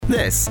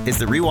This is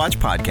the Rewatch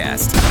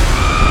Podcast.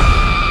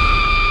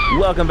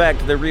 Welcome back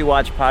to the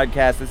Rewatch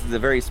Podcast. This is a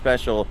very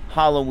special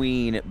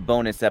Halloween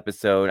bonus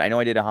episode. I know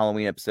I did a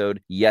Halloween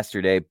episode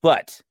yesterday,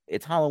 but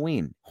it's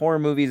Halloween. Horror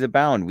movies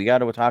abound. We got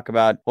to talk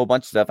about a whole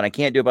bunch of stuff, and I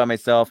can't do it by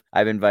myself.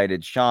 I've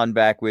invited Sean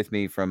back with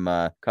me from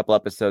a couple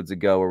episodes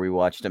ago where we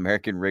watched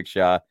American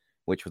Rickshaw,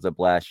 which was a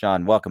blast.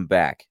 Sean, welcome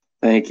back.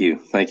 Thank you.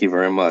 Thank you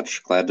very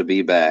much. Glad to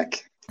be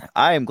back.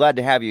 I am glad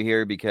to have you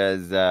here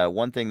because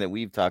one thing that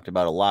we've talked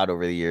about a lot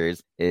over the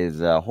years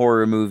is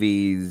horror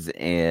movies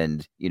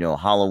and,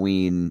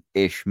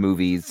 Halloween-ish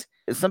movies.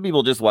 Some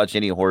people just watch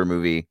any horror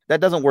movie.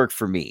 That doesn't work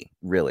for me,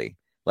 really.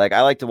 Like,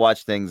 I like to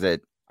watch things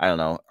that,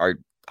 are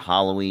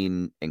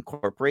Halloween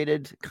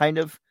incorporated, kind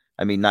of.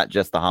 I mean, not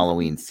just the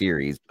Halloween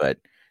series, but,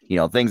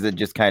 things that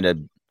just kind of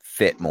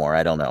fit more.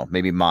 I don't know.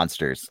 Maybe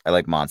monsters. I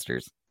like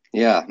monsters.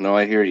 Yeah, no,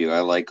 I hear you.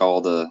 I like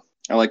all the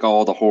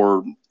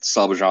horror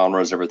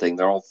subgenres, everything.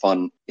 They're all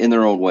fun in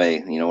their own way,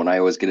 and I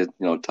always get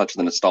a touch of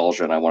the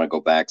nostalgia and I want to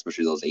go back,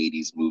 especially those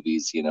 80s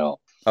movies,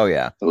 Oh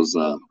yeah. Those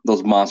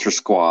Monster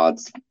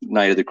Squads,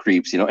 Night of the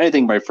Creeps,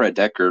 anything by Fred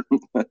Dekker.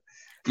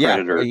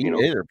 Predator,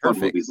 they're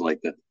perfect. Movies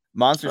like that.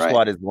 Monster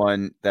Squad is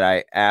one that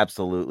I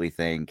absolutely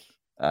think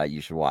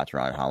you should watch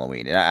around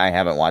Halloween. And I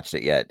haven't watched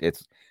it yet.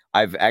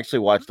 I've actually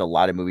watched a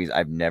lot of movies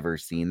I've never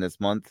seen this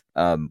month,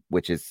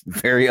 which is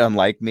very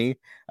unlike me.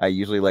 I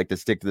usually like to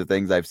stick to the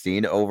things I've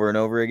seen over and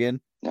over again.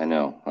 I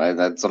know.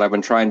 That's what I've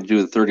been trying to do,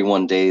 the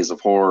 31 days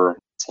of horror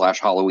 /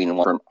 Halloween and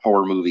watch a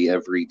horror movie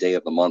every day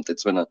of the month.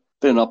 It's been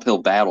an uphill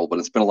battle, but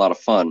it's been a lot of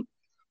fun.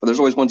 But there's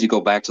always ones you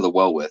go back to the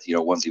well with,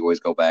 ones you always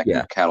go back in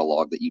your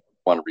catalog that you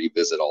want to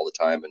revisit all the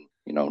time. And,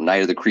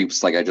 Night of the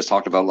Creeps, like I just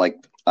talked about, like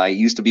I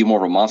used to be more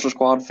of a Monster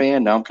Squad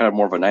fan. Now I'm kind of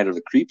more of a Night of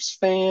the Creeps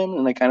fan,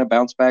 and I kind of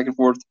bounce back and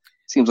forth.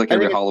 Seems like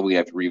every Halloween I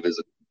have to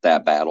revisit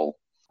that battle.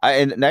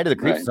 And Night of the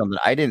Creeps is something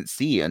I didn't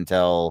see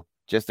until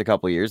just a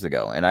couple years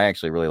ago, and I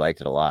actually really liked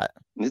it a lot.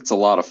 It's a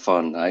lot of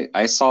fun.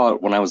 I saw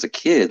it when I was a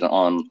kid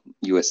on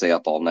USA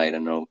Up All Night,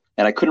 and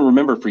I couldn't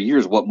remember for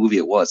years what movie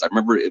it was. I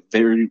remember it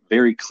very,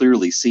 very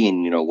clearly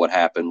seeing, what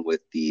happened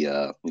with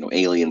the,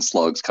 alien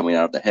slugs coming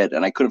out of the head,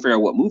 and I couldn't figure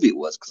out what movie it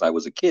was because I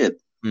was a kid.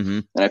 Mm-hmm.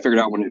 And I figured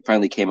out when it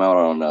finally came out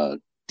on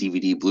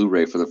DVD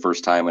Blu-ray for the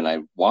first time, and I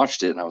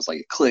watched it and I was like,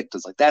 it clicked.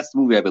 It's like, that's the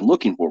movie I've been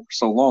looking for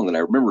so long that I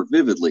remember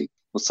vividly. It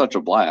was such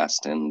a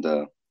blast, and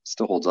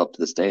still holds up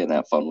to this day in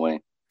that fun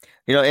way.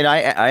 And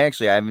I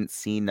haven't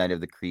seen Night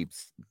of the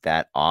Creeps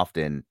that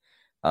often.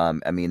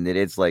 I mean, it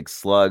is like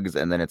slugs,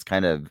 and then it's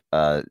kind of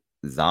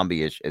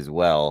zombie-ish as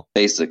well.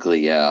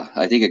 Basically, yeah.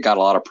 I think it got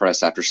a lot of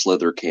press after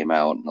Slither came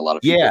out, and a lot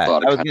of people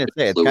thought it I was going to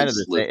say, it's kind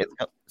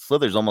of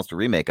Slither's almost a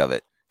remake of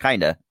it.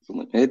 Kinda.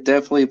 It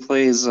definitely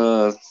plays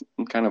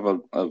kind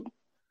of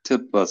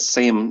a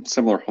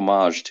similar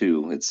homage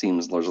too. It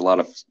seems there's a lot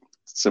of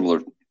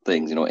similar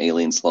things,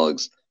 alien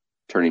slugs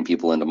turning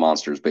people into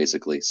monsters,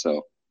 basically.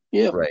 So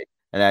yeah, right.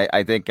 And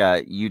I think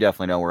you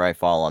definitely know where I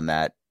fall on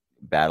that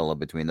battle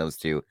between those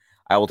two.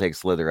 I will take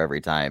Slither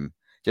every time,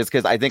 just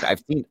because I think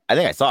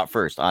I saw it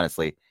first,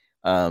 honestly.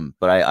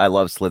 But I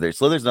love Slither.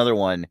 Slither's another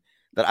one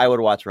that I would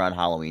watch around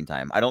Halloween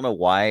time. I don't know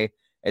why.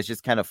 It's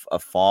just kind of a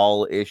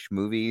fall-ish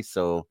movie,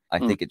 so I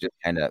think it just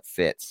kind of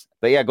fits.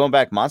 But yeah, going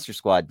back, Monster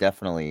Squad,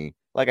 definitely.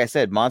 Like I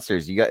said,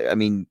 monsters.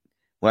 When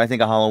I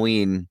think of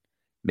Halloween,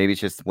 maybe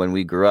it's just when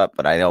we grew up,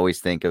 but I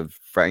always think of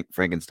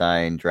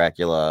Frankenstein,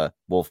 Dracula,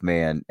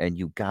 Wolfman, and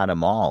you got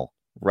them all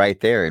right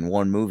there in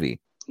one movie.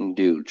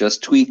 Dude,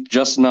 just tweak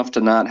just enough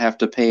to not have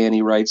to pay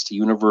any rights to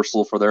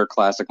Universal for their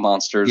classic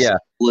monsters. Yeah. A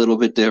little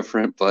bit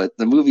different, but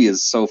the movie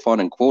is so fun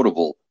and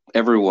quotable.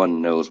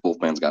 Everyone knows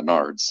Wolfman's got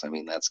nards. I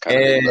mean, that's kind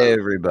of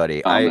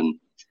everybody. I'm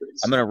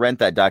gonna rent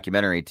that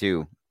documentary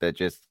too that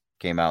just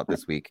came out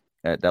this week.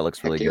 That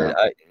looks really good.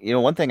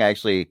 One thing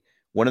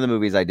one of the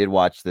movies I did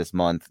watch this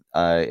month,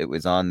 it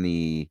was on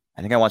I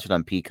think I watched it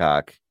on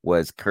Peacock,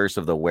 was Curse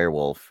of the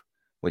Werewolf,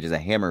 which is a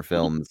Hammer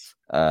Films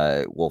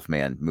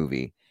Wolfman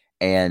movie,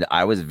 and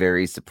I was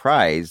very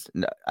surprised.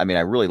 I mean,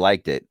 I really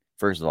liked it.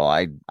 First of all,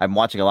 I'm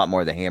watching a lot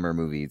more of the Hammer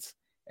movies,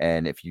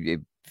 and if you're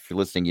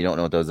listening, you don't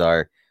know what those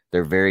are.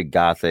 They're very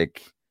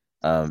gothic,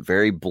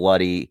 very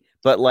bloody,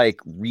 but like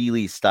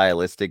really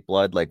stylistic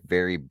blood, like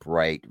very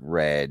bright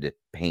red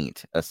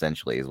paint,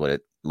 essentially, is what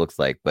it looks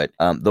like. But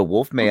the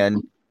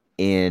Wolfman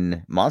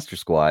in Monster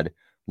Squad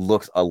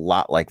looks a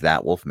lot like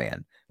that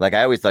Wolfman. Like,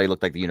 I always thought he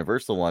looked like the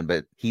Universal one,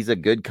 but he's a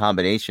good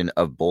combination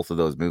of both of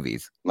those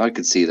movies. I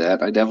could see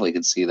that. I definitely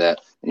could see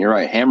that. And you're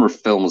right. Hammer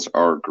films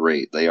are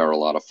great. They are a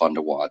lot of fun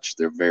to watch.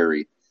 They're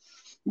very,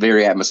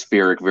 very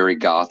atmospheric, very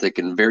gothic,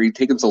 and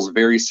take themselves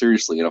very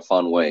seriously in a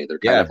fun way. They're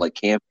kind of like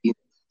campy,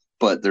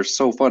 but they're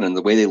so fun. And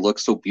the way they look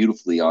so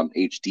beautifully on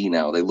HD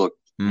now, they look,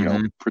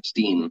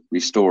 pristine,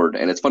 restored.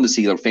 And it's fun to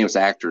see famous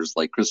actors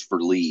like Christopher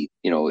Lee,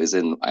 is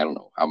in, I don't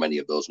know how many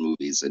of those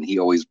movies. And he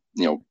always,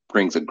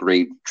 brings a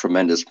great,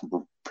 tremendous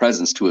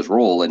presence to his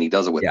role. And he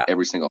does it with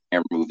every single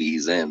Hammer movie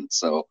he's in.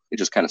 So it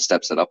just kind of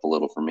steps it up a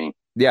little for me.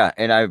 Yeah.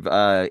 And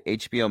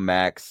HBO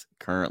Max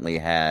currently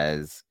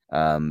has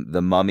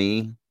The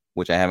Mummy,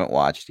 which I haven't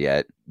watched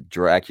yet.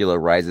 Dracula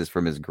Rises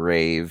from His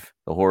Grave,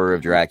 The Horror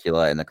of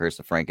Dracula, and The Curse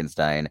of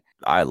Frankenstein.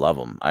 I love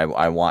them.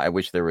 I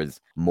wish there was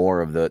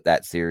more of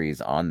that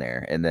series on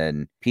there. And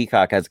then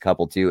Peacock has a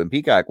couple too. And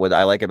Peacock, what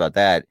I like about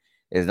that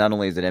is not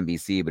only is it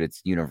NBC, but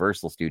it's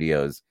Universal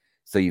Studios.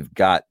 So you've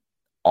got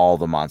all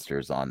the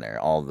monsters on there,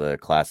 all the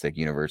classic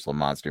Universal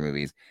monster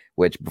movies,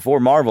 which before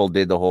Marvel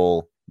did the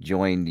whole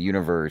joined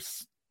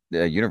universe,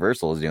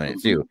 Universal is doing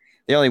it too.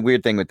 The only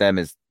weird thing with them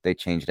is they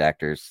changed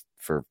actors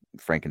for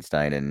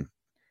Frankenstein and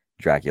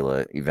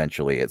Dracula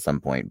eventually at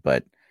some point.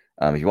 But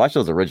if you watch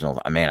those originals,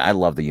 man, I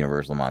love the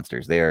Universal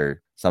monsters. They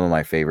are some of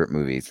my favorite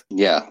movies.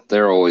 Yeah,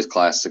 they're always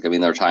classic. I mean,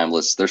 they're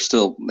timeless. They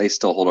still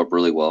hold up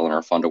really well and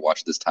are fun to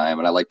watch this time.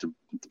 And I like to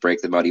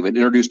break them out, even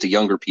introduce to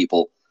younger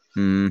people.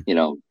 You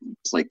know,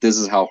 it's like this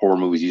is how horror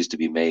movies used to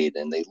be made,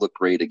 and they look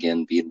great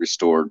again being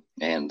restored.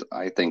 And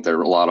I think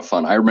they're a lot of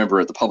fun. I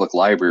remember at the public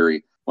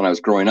library when I was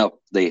growing up,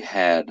 they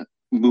had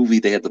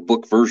the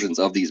book versions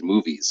of these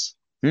movies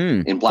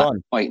in black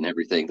and white and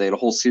everything. They had a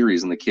whole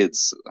series, and the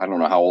kids, I don't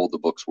know how old the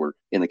books were,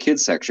 in the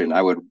kids section.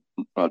 I would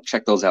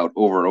check those out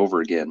over and over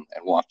again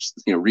and watch,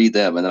 read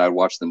them, and then I'd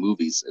watch the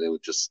movies, and it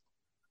would just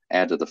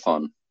add to the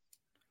fun.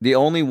 The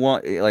only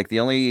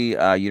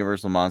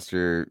Universal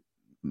monster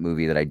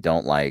movie that I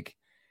don't like,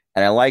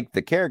 and I like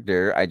the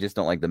character, I just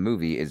don't like the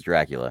movie, is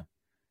Dracula.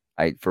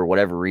 For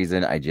whatever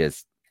reason, I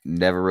just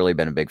never really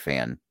been a big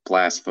fan.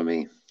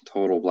 Blasphemy.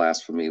 Total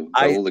blasphemy.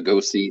 Bela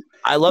Lugosi.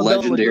 I love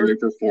legendary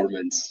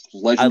performance.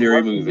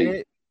 Legendary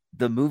movie.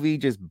 The movie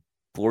just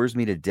bores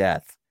me to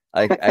death.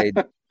 I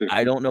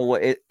don't know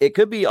what it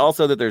could be.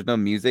 Also, that there's no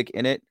music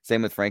in it.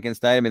 Same with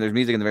Frankenstein. I mean, there's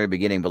music in the very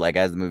beginning, but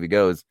as the movie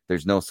goes,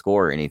 there's no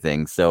score or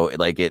anything. So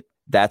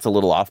that's a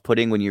little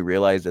off-putting when you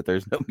realize that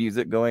there's no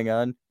music going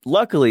on.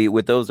 Luckily,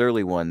 with those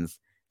early ones,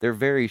 they're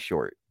very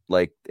short.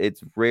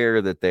 It's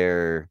rare that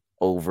they're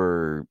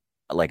over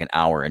an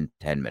hour and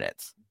 10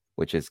 minutes,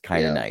 which is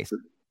kind of nice.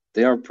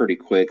 They are pretty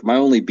quick. My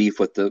only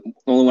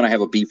one I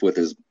have a beef with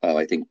is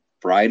I think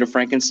Bride of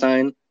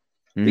Frankenstein,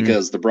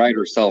 because the bride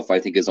herself, I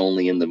think, is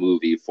only in the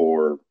movie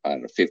for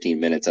 15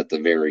 minutes at the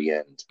very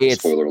end.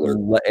 Spoiler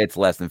alert. It's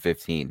less than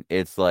 15.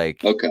 It's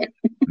okay.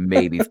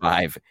 Maybe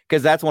 5,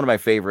 because that's one of my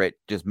favorite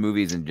just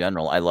movies in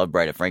general. I love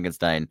Bride of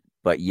Frankenstein,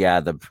 but yeah,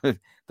 the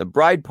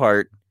bride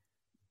part,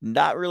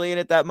 not really in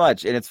it that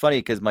much. And it's funny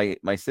because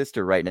my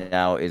sister right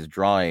now is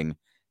drawing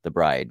the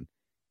bride,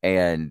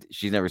 and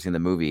she's never seen the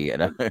movie,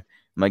 and I'm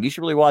like, you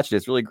should really watch it.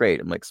 It's really great.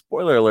 I'm like,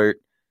 spoiler alert,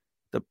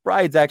 the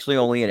bride's actually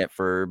only in it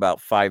for about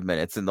 5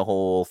 minutes in the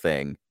whole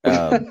thing.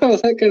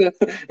 That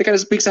kind of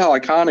speaks to how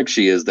iconic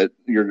she is, that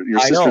your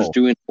sister's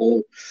doing a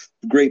whole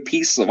great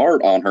piece of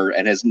art on her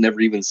and has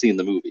never even seen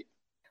the movie.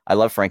 I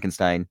love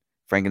Frankenstein.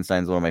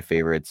 Frankenstein's one of my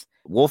favorites.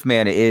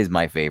 Wolfman is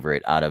my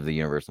favorite out of the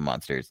Universal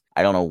monsters.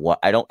 I don't know what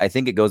I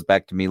think it goes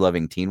back to me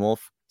loving Teen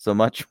Wolf so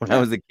much when I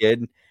was a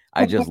kid.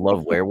 I just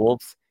love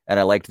werewolves, and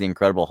I liked the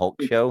Incredible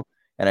Hulk show,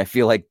 and I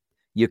feel like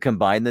you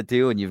combine the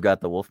two and you've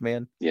got the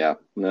Wolfman. Yeah,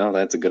 no,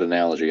 that's a good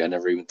analogy. I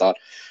never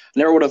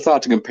would have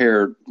thought to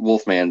compare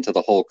Wolfman to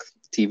the Hulk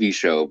TV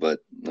show, but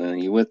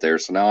you went there.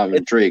 So now I'm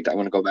intrigued. I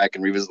want to go back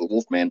and revisit the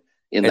Wolfman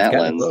in that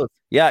lens.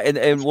 Yeah. And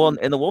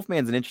the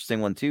Wolfman's an interesting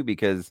one too,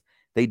 because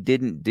they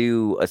didn't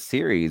do a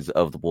series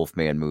of the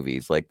Wolfman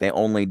movies. They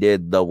only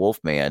did the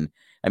Wolfman.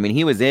 I mean,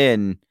 he was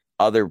in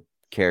other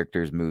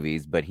characters'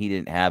 movies, but he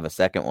didn't have a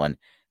second one.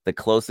 The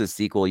closest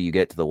sequel you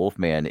get to the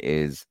Wolfman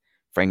is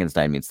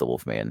Frankenstein meets the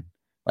Wolfman.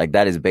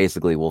 That is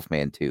basically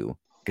Wolfman 2,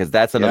 because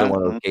that's another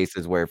one of those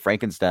cases where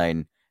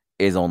Frankenstein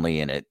is only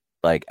in it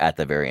at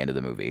the very end of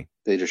the movie.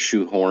 They just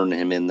shoehorn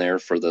him in there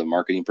for the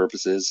marketing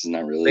purposes.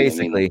 Not really.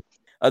 Basically.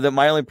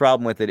 My only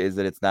problem with it is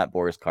that it's not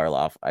Boris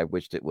Karloff. I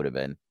wished it would have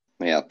been.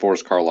 Yeah,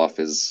 Boris Karloff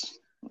is,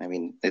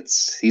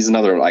 he's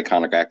another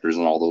iconic actor in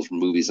all those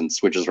movies and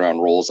switches around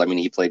roles. I mean,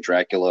 he played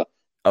Dracula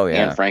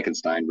and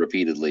Frankenstein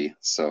repeatedly.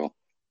 So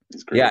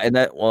he's great. Yeah,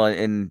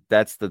 and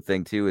that's the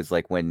thing too, is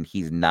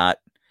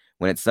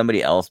when it's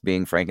somebody else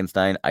being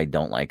Frankenstein, I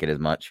don't like it as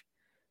much,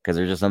 because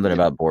there's just something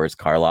about Boris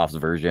Karloff's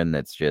version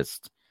that's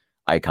just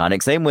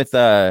iconic. Same with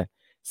Bela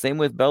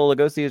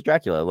Lugosi as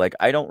Dracula.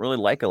 I don't really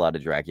like a lot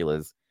of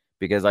Draculas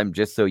because I'm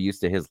just so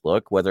used to his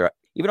look. Even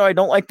though I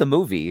don't like the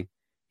movie,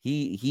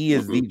 he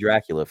is the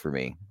Dracula for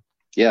me.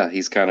 Yeah,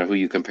 he's kind of who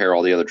you compare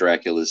all the other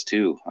Draculas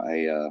to.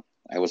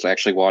 I was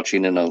actually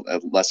watching, in a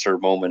lesser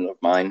moment of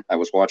mine, I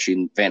was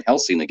watching Van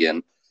Helsing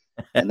again,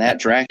 and that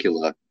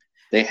Dracula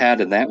they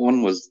had in that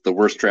one was the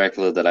worst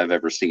Dracula that I've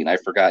ever seen. I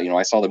forgot,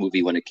 I saw the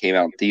movie when it came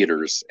out in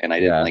theaters, and I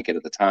didn't like it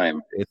at the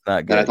time. It's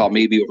not good. And I thought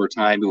maybe over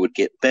time it would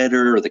get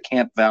better, or the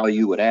camp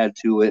value would add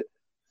to it.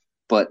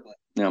 But,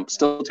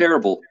 still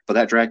terrible. But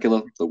that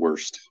Dracula, the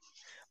worst.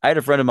 I had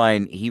a friend of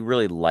mine, he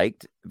really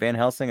liked Van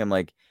Helsing. I'm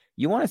like,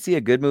 you want to see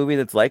a good movie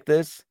that's like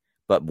this,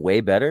 but way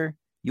better?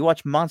 You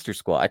watch Monster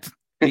Squad,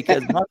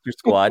 because Monster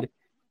Squad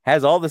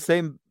has all the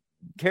same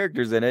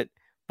characters in it,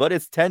 but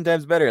it's 10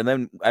 times better. And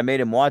then I made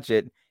him watch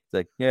it.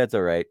 Like, yeah, it's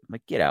all right. I'm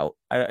like, get out.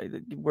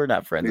 We're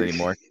not friends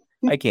anymore.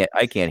 I can't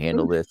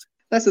handle this.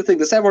 That's the thing.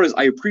 The sad part is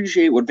I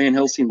appreciate what Van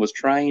Helsing was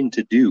trying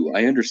to do.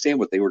 I understand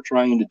what they were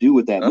trying to do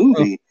with that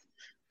movie.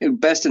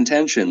 Best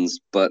intentions,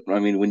 but I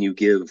mean, when you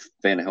give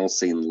Van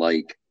Helsing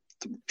like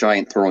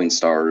giant throwing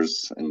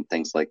stars and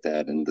things like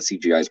that, and the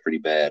CGI is pretty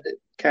bad, it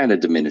kind of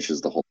diminishes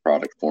the whole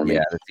product for me.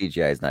 Yeah, the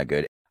CGI is not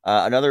good.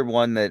 Another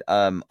one that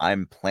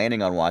I'm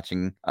planning on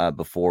watching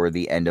before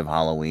the end of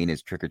Halloween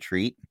is Trick or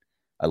Treat.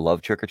 I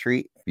love Trick or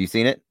Treat. Have you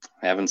seen it?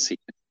 I haven't seen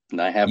it.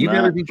 I have You've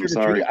not. never seen Trick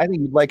or Treat? I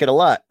think you'd like it a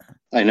lot.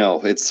 I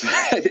know it's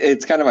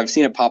kind of I've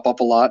seen it pop up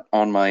a lot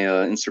on my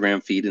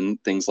Instagram feed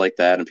and things like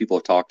that, and people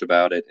have talked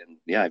about it, and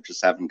yeah, I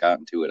just haven't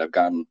gotten to it. I've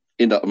gotten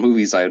into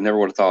movies I never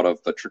would have thought of,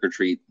 but Trick or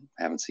Treat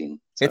I haven't seen.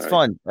 It's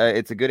fun.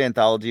 It's a good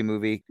anthology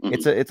movie.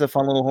 Mm-hmm. It's a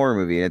fun little horror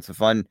movie, and it's a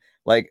fun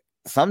like.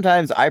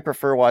 Sometimes I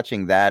prefer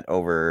watching that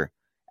over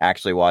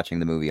actually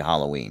watching the movie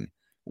Halloween,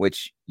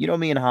 which, you know,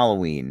 me and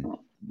Halloween,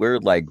 we're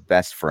like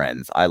best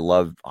friends. I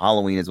love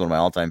Halloween is one of my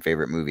all-time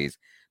favorite movies,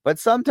 but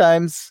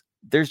sometimes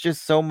there's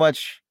just so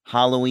much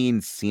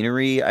Halloween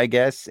scenery, I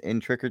guess,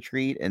 in Trick or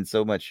Treat, and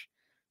so much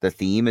the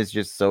theme is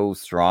just so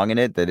strong in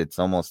it that it's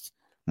almost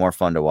more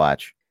fun to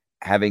watch.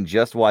 Having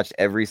just watched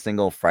every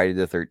single Friday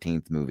the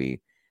 13th movie,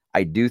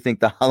 I do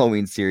think the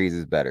Halloween series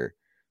is better,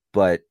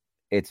 but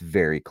it's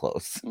very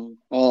close.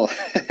 Well,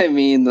 I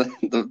mean,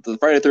 the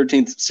Friday the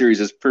 13th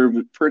series is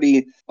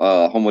pretty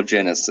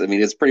homogeneous. I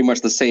mean, it's pretty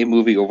much the same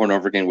movie over and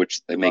over again, which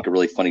they make a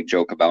really funny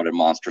joke about in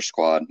Monster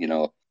Squad.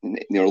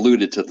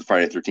 Alluded to the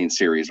Friday the 13th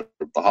series, or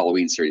the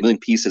Halloween series, in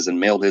pieces and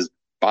mailed his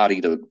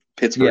body to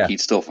Pittsburgh. He'd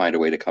still find a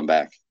way to come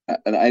back.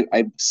 And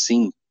I've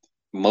seen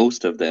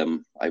most of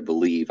them, I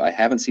believe. I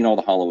haven't seen all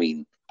the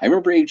Halloween. I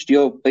remember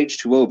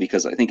H2O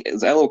because I think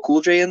is LL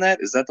Cool J in that?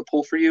 Is that the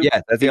pull for you?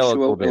 Yeah, that's the LL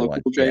Cool J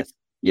one. Yes.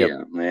 Yep.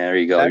 Yeah, there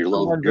you go. That's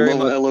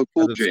your LL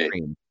Cool J.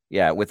 Scream.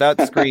 Yeah, without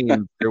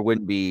Scream, there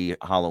wouldn't be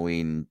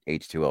Halloween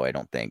H2O, I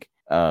don't think.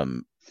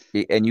 And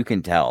you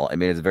can tell. I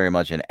mean, it's very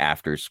much an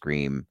after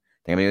Scream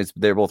thing. I mean,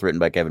 they're both written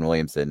by Kevin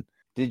Williamson.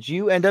 Did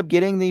you end up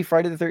getting the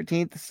Friday the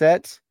 13th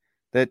set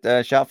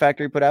that Shout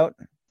Factory put out?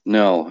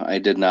 No, I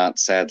did not,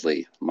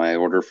 sadly. My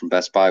order from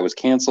Best Buy was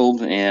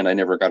canceled, and I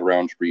never got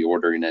around to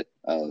reordering it.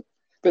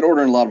 Been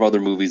ordering a lot of other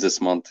movies this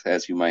month,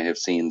 as you might have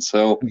seen.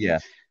 So yeah.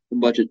 The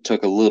budget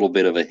took a little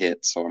bit of a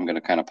hit, so I'm going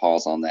to kind of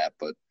pause on that.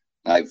 But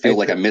I feel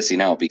like I'm missing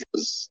out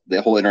because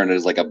the whole internet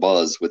is like a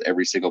buzz with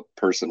every single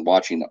person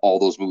watching all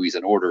those movies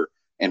in order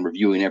and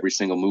reviewing every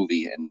single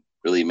movie and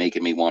really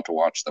making me want to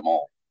watch them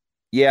all.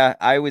 Yeah,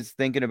 I was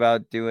thinking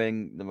about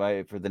doing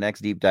for the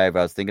next deep dive.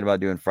 I was thinking about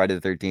doing Friday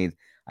the 13th.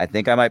 I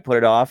think I might put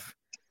it off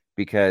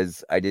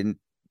because I didn't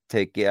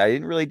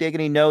really take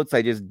any notes.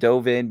 I just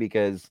dove in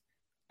because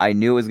I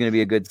knew it was going to be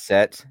a good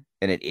set,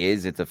 and it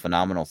is. It's a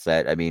phenomenal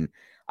set. I mean,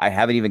 I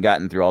haven't even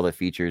gotten through all the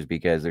features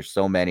because there's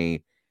so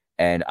many,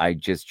 and I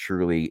just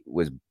truly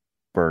was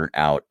burnt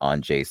out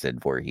on Jason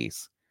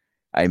Voorhees.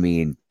 I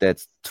mean,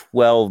 that's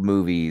 12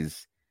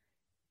 movies,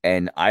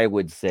 and I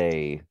would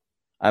say,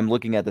 I'm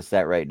looking at the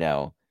set right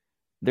now,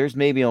 there's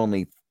maybe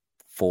only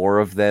 4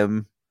 of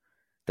them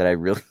that I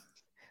really,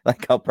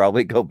 like, I'll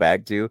probably go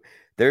back to.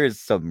 There is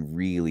some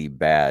really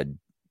bad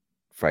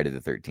Friday the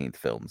 13th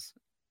films.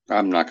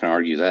 I'm not going to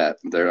argue that.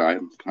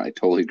 I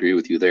totally agree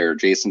with you there.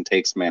 Jason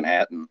Takes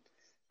Manhattan.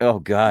 Oh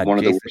God! One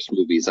of the worst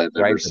movies I've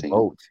ever seen.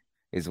 Boat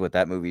is what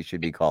that movie should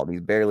be called. He's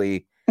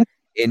barely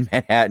in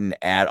Manhattan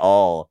at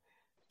all.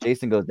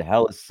 Jason Goes to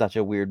Hell is such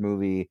a weird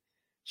movie.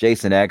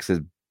 Jason X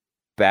is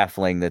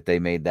baffling that they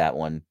made that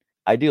one.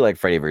 I do like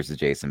Freddy vs.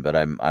 Jason, but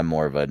I'm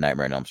more of a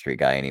Nightmare on Elm Street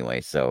guy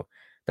anyway, so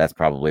that's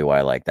probably why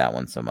I like that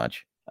one so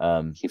much.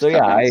 So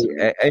yeah, I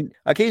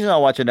occasionally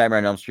I'll watch a Nightmare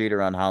on Elm Street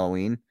around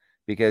Halloween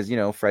because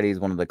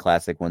Freddy's one of the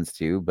classic ones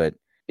too, but.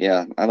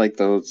 Yeah, I like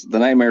those. The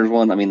Nightmares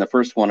one, I mean, the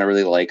first one I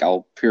really like.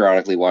 I'll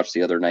periodically watch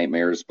the other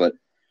Nightmares, but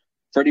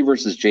Freddy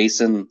vs.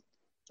 Jason,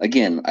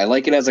 again, I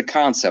like it as a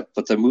concept,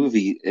 but the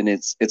movie, and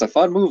it's a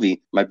fun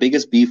movie. My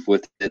biggest beef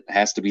with it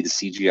has to be the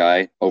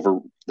CGI.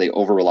 They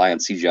over rely on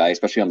CGI,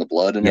 especially on the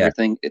blood and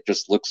everything. It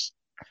just looks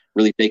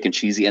really fake and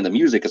cheesy, and the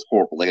music is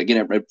horrible. Like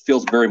again, it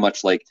feels very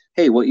much like,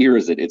 hey, what year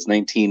is it? It's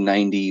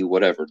 1990,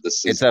 whatever.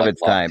 It's of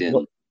its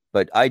time.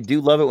 But I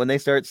do love it when they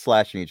start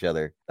slashing each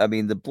other. I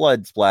mean, the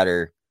blood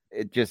splatter.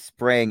 It just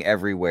spraying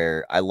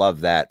everywhere. I love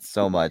that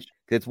so much.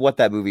 It's what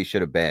that movie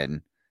should have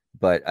been.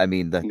 But I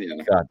mean,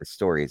 the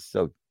story is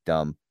so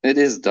dumb. It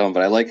is dumb,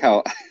 but I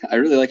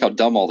really like how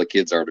dumb all the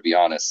kids are, to be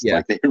honest. Yeah.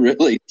 Like they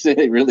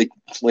really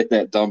play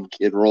that dumb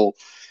kid role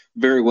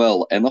very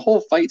well. And the whole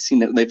fight scene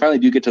that they finally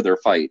do get to their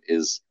fight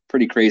is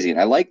pretty crazy.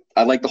 And I like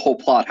the whole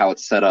plot, how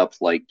it's set up,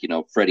 like,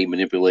 Freddy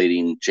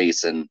manipulating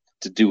Jason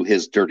to do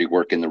his dirty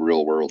work in the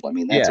real world. I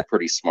mean, that's a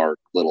pretty smart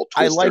little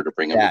twist there to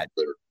bring him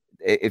together.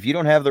 If you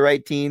don't have the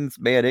right teens,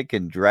 man, it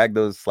can drag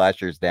those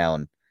slashers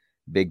down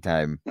big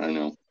time. I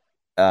know.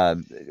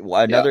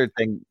 Another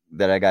thing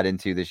that I got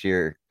into this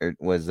year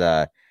was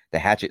the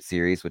Hatchet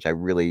series, which I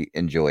really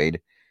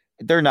enjoyed.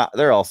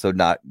 They're also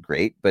not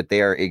great, but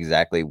they are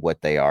exactly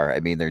what they are. I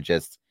mean, they're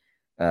just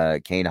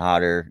Kane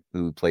Hodder,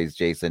 who plays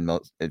Jason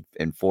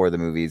in 4 of the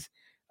movies,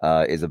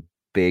 is a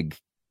big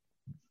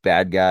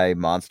bad guy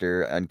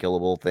monster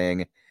unkillable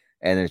thing,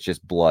 and it's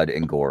just blood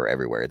and gore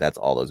everywhere. That's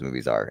all those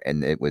movies are.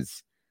 And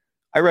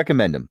I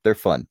recommend them. They're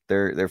fun.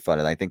 They're fun,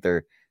 and I think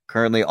they're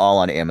currently all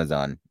on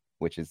Amazon,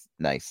 which is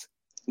nice.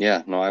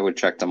 Yeah, no, I would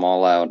check them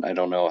all out. I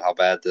don't know how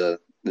bad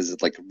is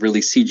it like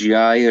really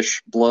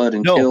CGI-ish blood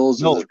and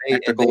kills? No,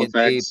 practical they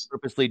effects?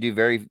 purposely do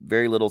very,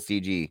 very little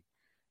CG.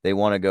 They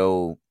want to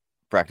go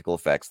practical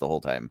effects the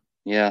whole time.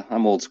 Yeah,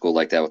 I'm old school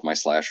like that with my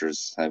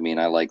slashers. I mean,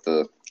 I like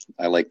the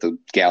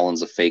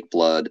gallons of fake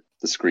blood,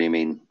 the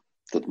screaming,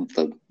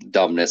 the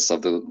dumbness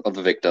of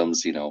the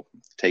victims.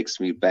 Takes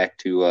me back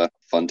to a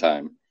fun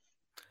time.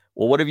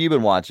 Well, what have you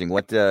been watching?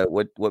 What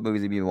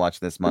movies have you been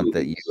watching this month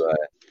that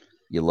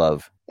you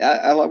love?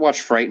 I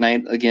watched Fright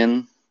Night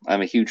again.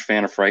 I'm a huge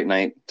fan of Fright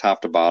Night,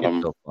 top to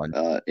bottom. So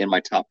fun. In my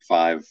top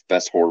 5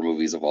 best horror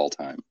movies of all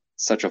time.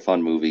 Such a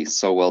fun movie,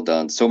 so well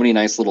done, so many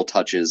nice little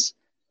touches.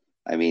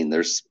 I mean,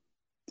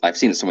 I've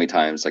seen it so many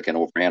times I can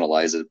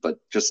overanalyze it, but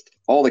just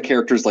all the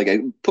characters, like,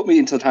 it put me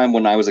into the time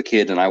when I was a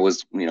kid and I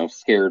was,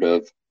 scared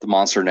of the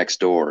monster next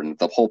door, and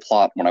the whole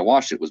plot when I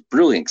watched it was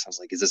brilliant. Cause I was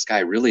like, is this guy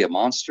really a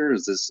monster?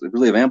 Is this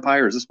really a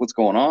vampire? Is this what's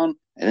going on?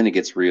 And then it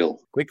gets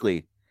real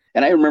quickly.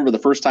 And I remember the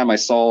first time I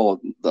saw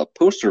the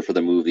poster for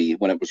the movie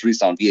when it was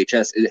released on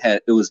VHS,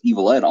 it was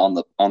Evil Ed on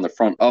the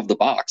front of the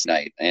box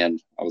night,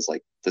 and I was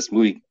like, this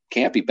movie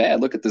can't be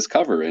bad. Look at this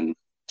cover, and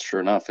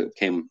sure enough, it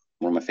became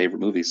one of my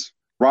favorite movies.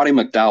 Roddy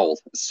McDowall,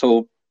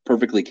 so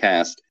perfectly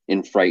cast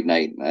in Fright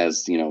Night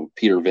as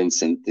Peter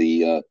Vincent,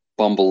 the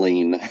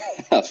bumbling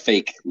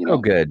fake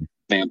good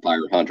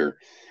vampire hunter.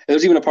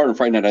 There's even a part in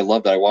Fright Night I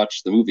love that I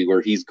watched the movie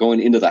where he's going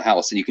into the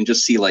house and you can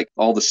just see like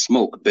all the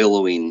smoke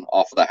billowing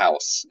off of the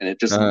house, and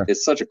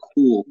it's such a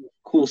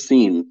cool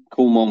scene,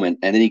 cool moment.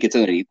 And then he gets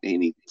in there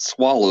and he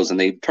swallows, and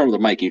they turn the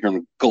mic and you hear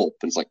him gulp,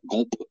 and it's like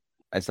gulp.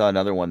 I saw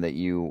another one that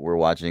you were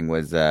watching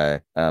was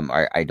I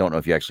don't know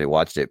if you actually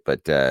watched it,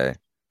 but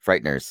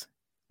Frighteners,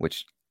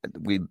 which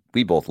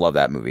we both love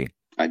that movie.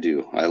 I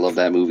do. I love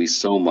that movie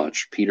so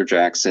much. Peter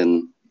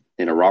Jackson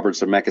in a Robert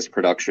Zemeckis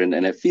production,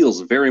 and it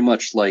feels very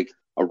much like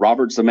a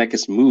Robert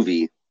Zemeckis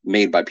movie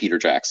made by Peter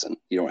Jackson.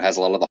 It has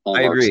a lot of the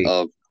hallmarks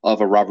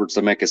of a Robert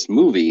Zemeckis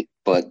movie,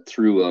 but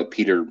through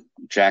Peter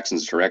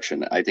Jackson's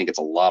direction. I think it's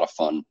a lot of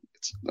fun.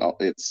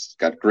 It's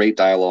got great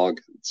dialogue.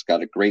 It's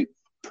got a great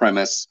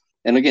premise.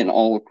 And again,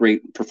 all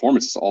great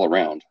performances all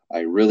around. I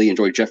really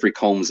enjoyed Jeffrey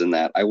Combs in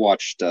that. I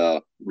watched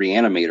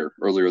Reanimator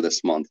earlier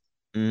this month.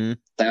 Mm-hmm.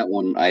 That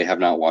one I have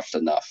not watched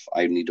enough.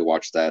 I need to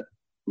watch that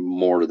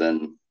more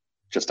than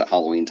just at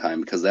Halloween time,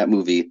 because that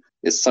movie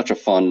is such a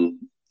fun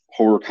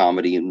horror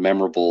comedy and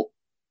memorable.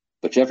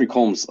 But Jeffrey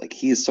Combs, like,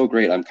 he is so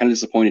great. I'm kind of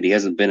disappointed he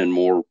hasn't been in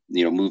more,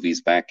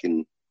 movies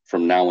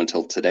from now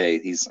until today.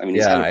 He's had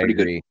a pretty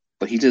good,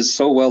 but he does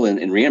so well in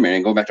Reanimator.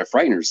 And going back to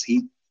Frighteners,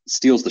 he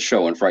steals the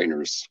show in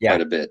Frighteners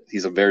quite a bit.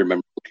 He's a very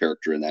memorable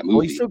character in that movie.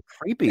 Well, he's so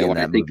creepy in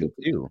that movie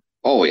too.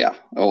 Oh yeah.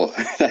 Oh,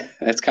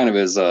 that's kind of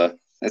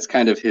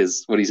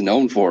his what he's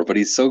known for. But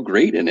he's so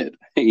great in it.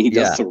 He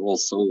does the role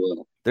so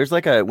well. There's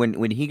like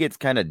when it gets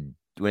kind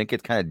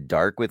of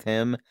dark with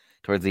him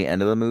towards the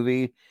end of the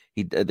movie,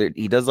 he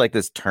does like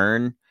this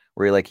turn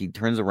where he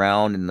turns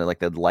around and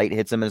the light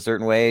hits him in a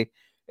certain way.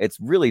 It's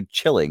really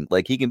chilling.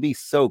 Like, he can be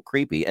so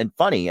creepy and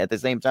funny at the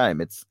same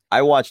time.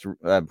 I watched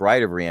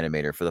Bride of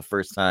Reanimator for the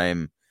first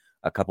time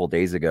a couple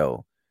days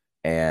ago,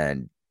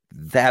 and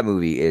that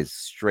movie is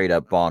straight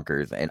up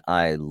bonkers, and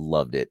I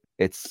loved it.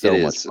 It's so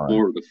much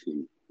fun.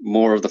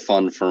 More of the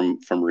fun from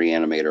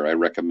Reanimator. I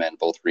recommend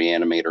both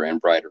Reanimator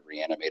and Bride of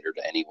Reanimator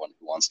to anyone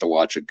who wants to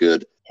watch a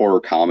good horror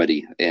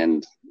comedy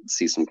and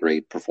see some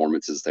great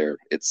performances there.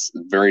 It's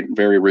very,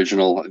 very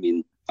original. I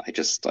mean, I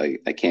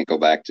can't go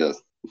back to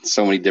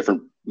so many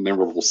different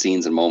memorable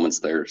scenes and moments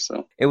there.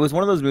 So it was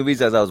one of those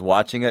movies, as I was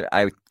watching it,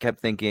 I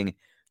kept thinking,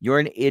 you're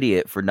an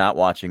idiot for not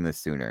watching this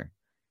sooner,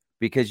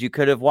 because you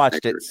could have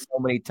watched it so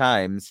many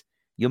times,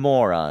 you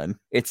moron.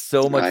 It's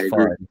so much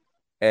fun.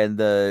 And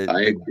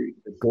the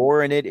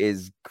gore in it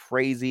is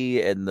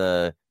crazy, and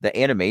the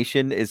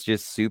animation is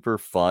just super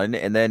fun.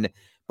 And then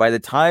by the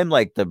time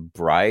the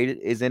bride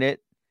is in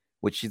it,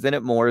 which she's in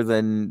it more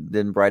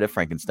than Bride of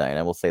Frankenstein,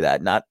 I will say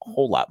that, not a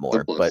whole lot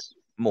more, but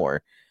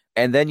more.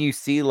 And then you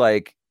see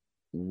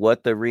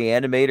what the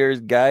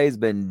Reanimators guy's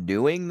been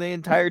doing the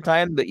entire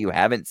time that you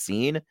haven't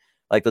seen,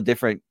 the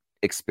different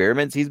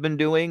experiments he's been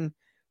doing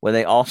when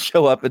they all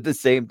show up at the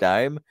same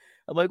time.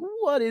 I'm like,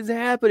 what is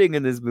happening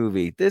in this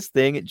movie? This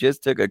thing, it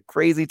just took a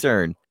crazy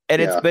turn.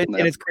 And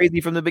it's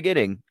crazy from the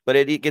beginning, but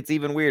it gets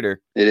even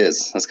weirder. It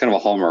is. That's kind of a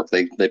hallmark.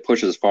 They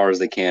push as far as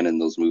they can in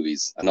those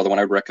movies. Another one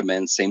I'd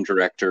recommend, same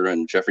director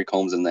and Jeffrey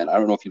Combs in that. I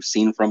don't know if you've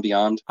seen From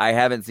Beyond. I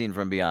haven't seen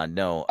From Beyond,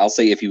 no. I'll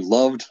say if you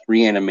loved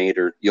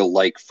Reanimator, you'll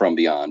like From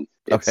Beyond.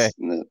 Okay.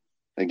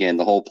 Again,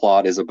 the whole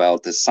plot is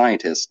about this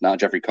scientist, not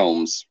Jeffrey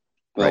Combs.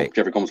 Well, right.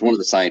 Jeffrey Combs, one of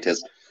the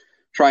scientists,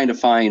 trying to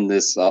find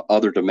this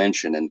other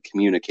dimension and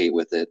communicate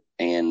with it.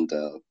 And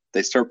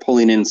they start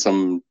pulling in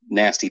some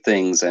nasty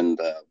things, and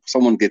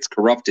someone gets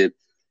corrupted.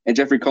 And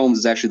Jeffrey Combs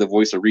is actually the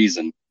voice of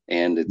reason.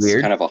 and it's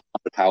Weird. kind of a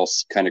haunted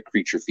house kind of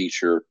creature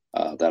feature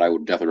that I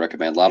would definitely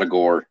recommend. A lot of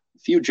gore, a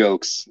few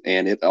jokes,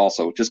 and it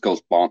also just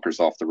goes bonkers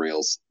off the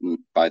rails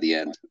by the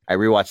end. I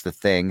rewatched The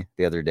Thing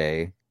the other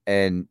day,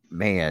 and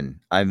man,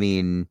 I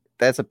mean,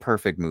 that's a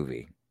perfect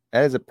movie.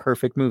 That is a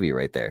perfect movie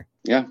right there.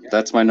 Yeah,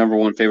 that's my number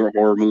one favorite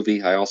horror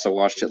movie. I also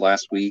watched it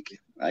last week.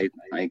 I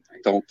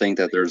don't think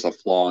that there's a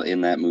flaw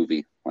in that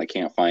movie. I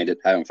can't find it.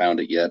 Haven't found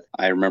it yet.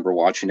 I remember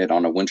watching it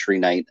on a wintry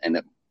night and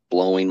it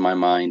blowing my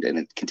mind, and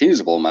it continues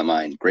to blow my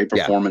mind. Great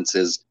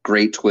performances,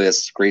 great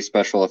twists, great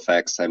special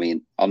effects. I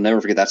mean, I'll never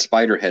forget that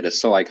spider head is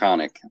so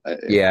iconic.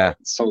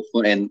 It's so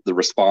fun, and the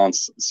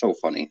response is so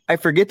funny. I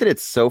forget that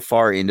it's so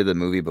far into the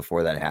movie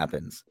before that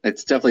happens.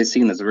 It's definitely a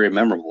scene that's very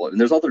memorable, and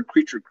there's other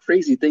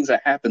crazy things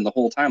that happen the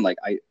whole time.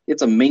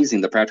 It's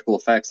amazing the practical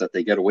effects that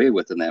they get away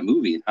with in that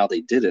movie and how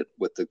they did it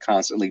with the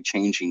constantly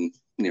changing,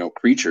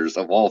 creatures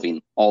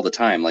evolving all the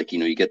time.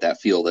 You get that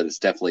feel that it's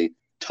definitely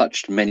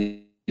touched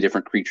many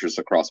different creatures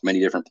across many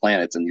different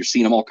planets, and you're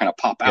seeing them all kind of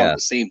pop out at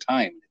the same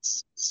time.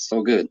 It's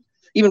so good.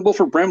 Even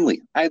Wilford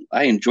Brimley, I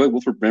enjoy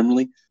Wilford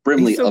Brimley.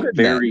 So a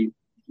very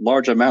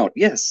large amount.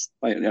 Yes,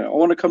 I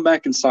want to come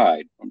back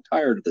inside. I'm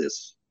tired of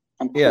this.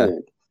 I'm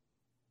cold.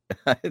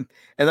 And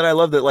then I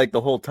love that,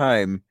 the whole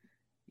time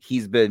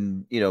he's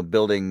been,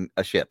 building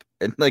a ship,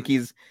 and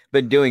he's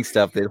been doing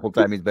stuff the whole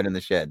time he's been in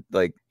the shed.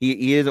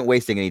 He isn't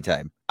wasting any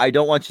time. I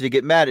don't want you to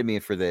get mad at me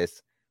for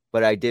this,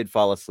 but I did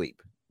fall asleep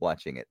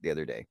watching it the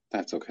other day.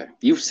 That's okay.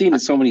 You've seen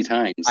it so many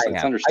times.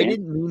 I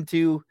didn't mean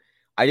to.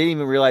 I didn't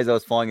even realize I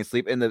was falling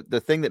asleep. And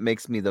the thing that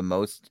makes me the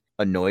most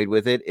annoyed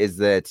with it is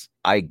that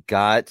I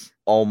got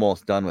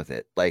almost done with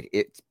it.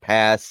 It's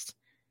past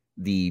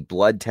the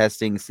blood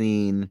testing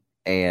scene,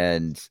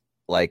 and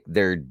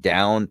they're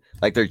down,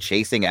 they're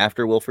chasing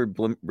after Wilford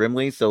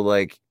Brimley. So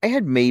I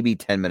had maybe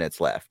 10 minutes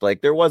left.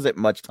 There wasn't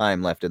much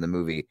time left in the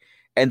movie.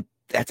 And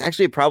that's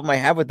actually a problem I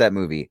have with that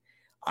movie.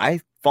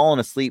 I've fallen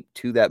asleep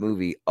to that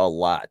movie a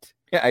lot.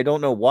 I don't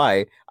know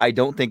why. I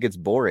don't think it's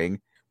boring.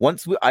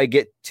 Once I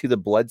get to the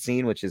blood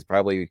scene, which is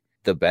probably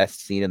the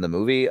best scene in the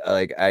movie,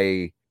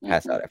 I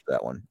pass out after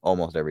that one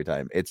almost every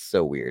time. It's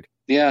so weird.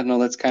 Yeah, no,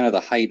 that's kind of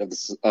the height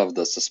of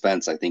the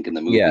suspense, I think, in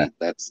the movie. Yeah.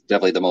 That's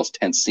definitely the most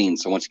tense scene.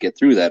 So once you get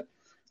through that,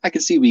 I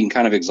can see being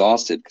kind of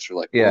exhausted because you're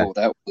like, oh,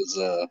 that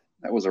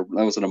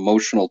was an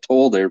emotional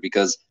toll there,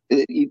 because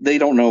they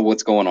don't know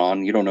what's going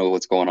on. You don't know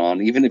what's going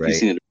on. Even if you've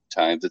seen it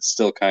times, it's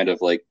still kind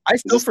of I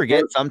still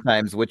forget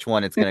sometimes which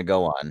one it's going to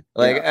go on.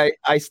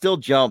 I still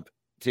jump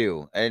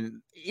too.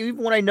 And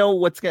even when I know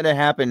what's going to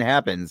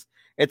happens.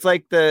 It's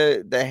like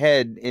the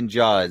head in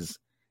Jaws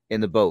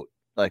in the boat,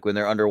 when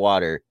they're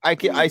underwater.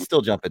 I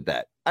still jump at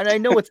that. And I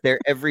know it's there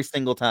every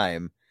single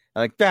time.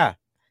 I'm like,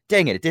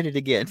 dang it did it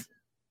again.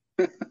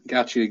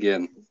 Got you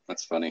again.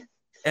 That's funny.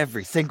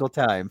 Every single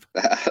time.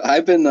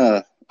 I've been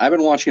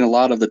watching a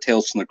lot of the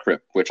Tales from the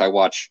Crypt, which I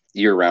watch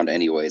year round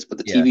anyways. But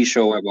the TV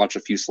show, I watched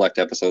a few select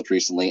episodes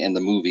recently, and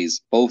the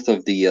movies, both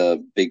of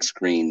the big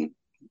screen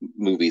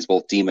movies,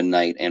 both Demon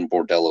Knight and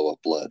Bordello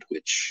of Blood.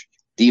 Which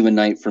Demon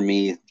Knight for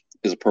me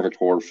is a perfect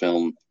horror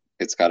film.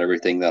 It's got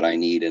everything that I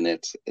need in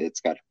it. It's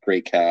got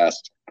great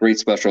cast, great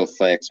special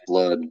effects,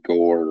 blood,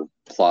 gore.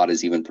 Plot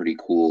is even pretty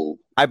cool.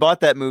 I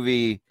bought that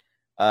movie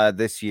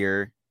this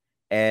year.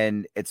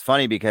 And it's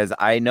funny because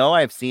I know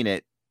I've seen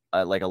it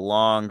a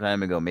long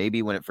time ago,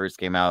 maybe when it first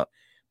came out,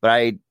 but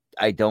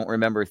I don't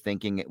remember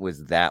thinking it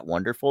was that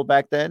wonderful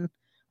back then.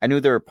 I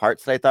knew there were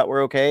parts that I thought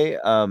were okay.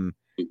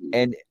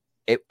 And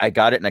I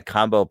got it in a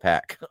combo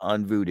pack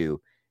on Vudu.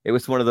 It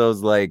was one of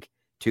those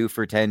 2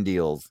 for $10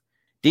 deals.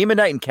 Demon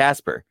Knight and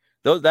Casper.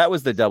 That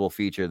was the double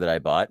feature that I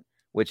bought,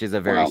 which is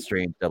a very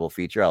strange double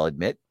feature, I'll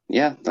admit.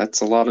 Yeah,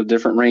 that's a lot of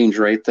different range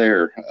right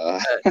there.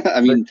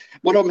 I mean,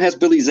 one of them has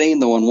Billy Zane,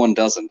 though, and one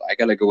doesn't. I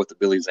got to go with the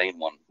Billy Zane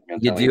one.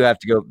 You do have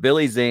to go.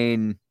 Billy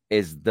Zane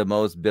is the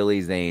most Billy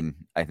Zane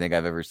I think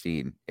I've ever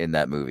seen in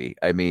that movie.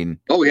 I mean,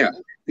 oh, yeah.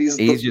 He's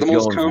the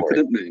most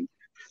confident man.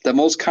 The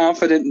most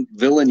confident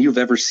villain you've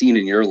ever seen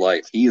in your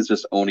life. He is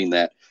just owning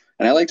that.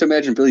 And I like to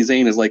imagine Billy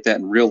Zane is like that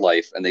in real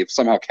life, and they've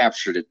somehow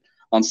captured it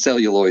on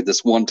celluloid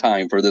this one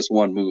time for this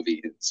one movie.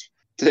 It's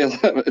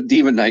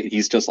Demon Knight,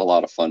 he's just a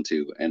lot of fun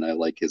too, and I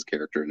like his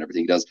character and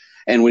everything he does.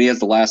 And when he has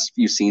the last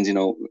few scenes,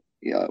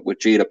 with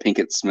Jada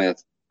Pinkett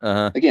Smith,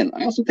 again,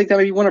 I also think that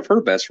may be one of her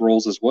best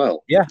roles as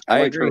well. Yeah,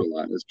 I like her a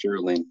lot as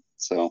Geraldine.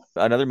 So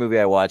another movie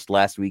I watched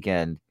last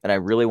weekend, and I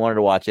really wanted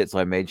to watch it, so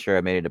I made sure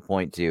I made it a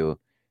point to,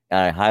 and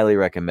I highly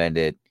recommend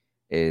it,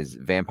 is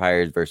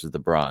Vampires versus the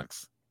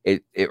Bronx.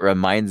 It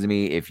reminds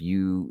me, if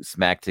you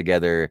smack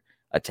together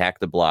Attack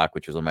the Block,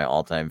 which was one of my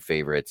all-time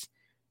favorites,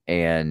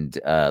 and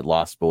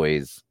Lost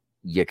Boys,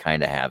 you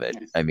kind of have it.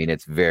 I mean,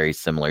 it's very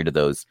similar to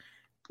those.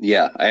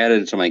 Yeah, I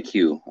added it to my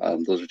queue.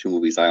 Those are two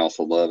movies I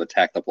also love.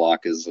 Attack the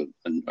Block is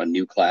a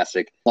new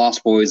classic.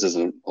 Lost Boys is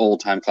an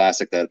old-time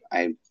classic that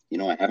I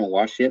haven't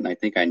watched yet, and I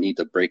think I need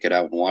to break it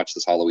out and watch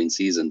this Halloween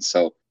season.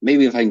 So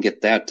maybe if I can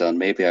get that done,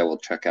 maybe I will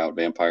check out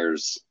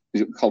Vampires.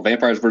 Is it called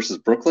Vampires versus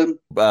Brooklyn?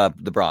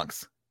 The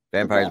Bronx.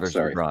 Vampires versus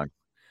the Bronx.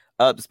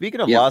 Speaking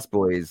of Lost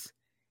Boys,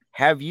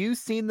 Have you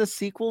seen the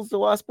sequels to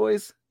Lost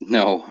Boys?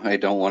 No, I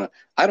don't want to.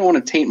 I don't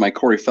want to taint my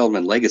Corey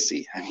Feldman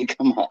legacy. I mean,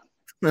 come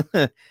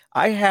on.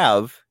 I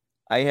have.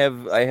 I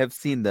have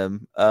seen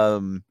them.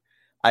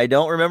 I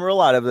don't remember a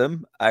lot of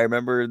them. I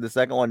remember the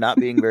second one not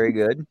being very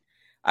good.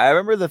 I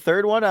remember the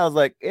third one. I was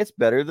like, it's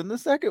better than the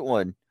second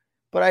one,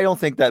 but I don't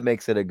think that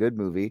makes it a good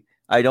movie.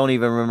 I don't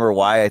even remember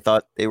why I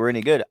thought they were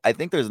any good. I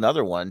think there's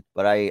another one,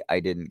 but I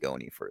didn't go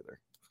any further.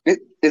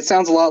 It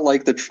sounds a lot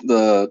like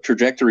the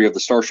trajectory of the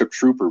Starship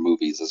Trooper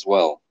movies as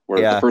well,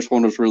 where the first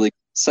one was really,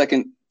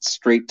 second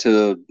straight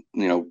to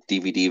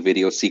DVD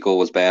video sequel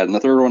was bad, and the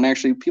third one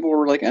actually people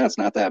were like, it's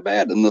not that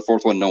bad, and the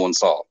fourth one no one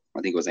saw. I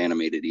think it was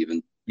animated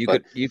even. You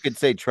could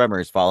say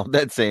Tremors followed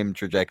that same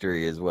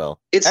trajectory as well.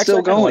 It's actually,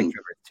 still going. Like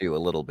Tremors too, a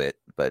little bit,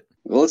 but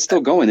it's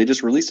still going. They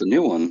just released a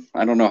new one.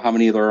 I don't know how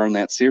many there are in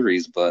that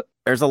series, but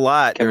there's a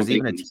lot. There's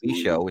even a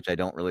TV show which I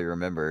don't really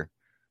remember,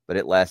 but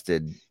it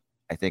lasted,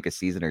 I think, a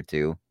season or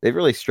two. They've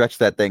really stretched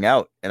that thing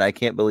out, and I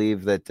can't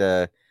believe that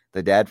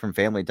the dad from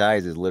Family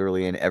Ties is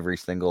literally in every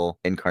single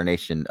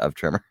incarnation of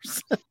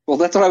Tremors. Well,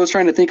 that's what I was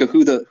trying to think of,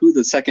 who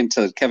the second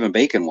to Kevin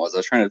Bacon was. I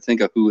was trying to think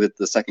of who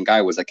the second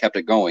guy was that kept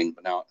it going,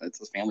 but now it's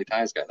the Family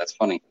Ties guy. That's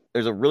funny.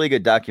 There's a really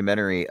good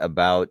documentary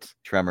about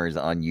Tremors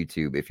on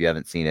YouTube. If you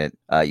haven't seen it,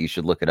 you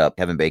should look it up.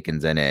 Kevin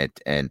Bacon's in it,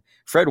 and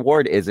Fred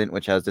Ward isn't,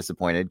 which I was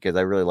disappointed because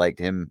I really liked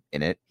him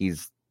in it.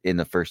 He's in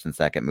the first and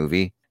second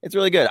movie. It's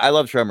really good. I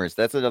love Tremors.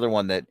 That's another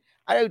one that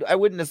I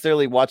wouldn't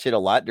necessarily watch it a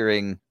lot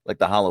during like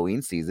the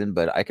Halloween season,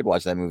 but I could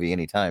watch that movie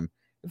anytime.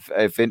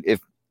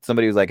 If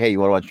somebody was like, "Hey, you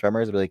want to watch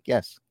Tremors?" I'd be like,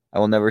 "Yes." I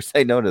will never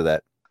say no to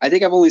that. I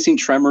think I've only seen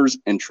Tremors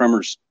and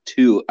Tremors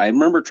 2. I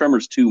remember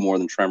Tremors 2 more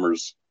than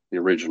Tremors the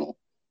original.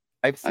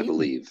 I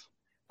believe.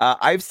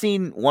 I've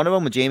seen one of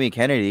them with Jamie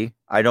Kennedy.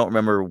 I don't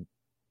remember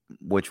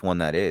which one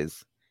that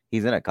is.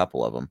 He's in a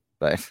couple of them,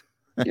 but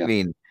yeah. I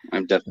mean,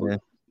 I'm definitely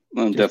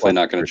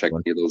not going to check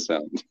any of those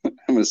out.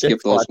 I'm going to skip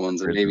those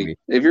ones, and maybe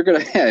if you're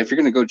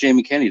gonna go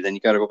Jamie Kennedy, then you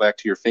got to go back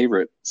to your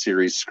favorite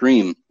series,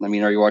 Scream. I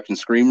mean, are you watching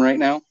Scream right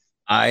now?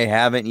 I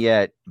haven't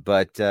yet,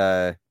 but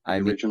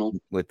I'm original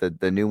with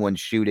the new one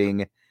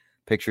shooting.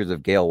 Pictures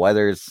of Gale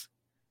Weathers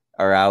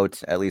are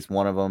out. At least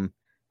one of them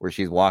where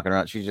she's walking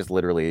around. She's just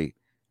literally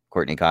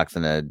Courtney Cox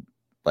in a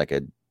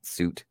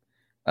suit.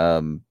 But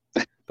I'm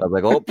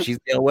like, oh, she's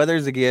Gale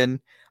Weathers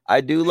again.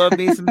 I do love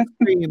me some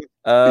Scream.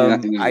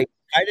 I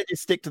kind of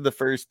just stick to the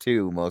first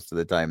two most of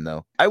the time,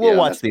 though. I will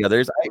watch the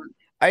others.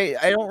 I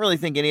don't really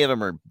think any of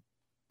them are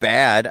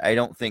bad. I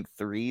don't think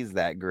 3's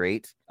that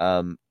great.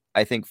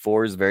 I think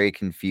 4 is very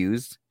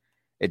confused.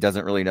 It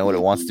doesn't really know what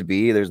it wants to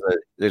be. There's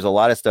a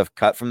lot of stuff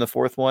cut from the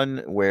fourth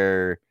one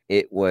where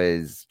it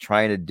was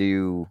trying to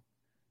do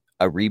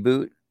a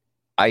reboot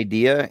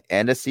idea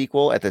and a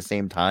sequel at the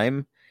same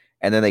time,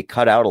 and then they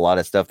cut out a lot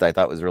of stuff that I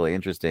thought was really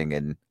interesting.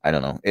 And I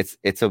don't know.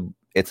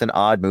 It's an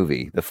odd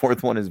movie. The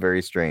fourth one is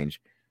very strange.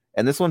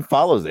 And this one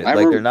follows it.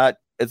 They're not.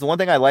 It's the one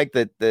thing I like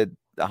that the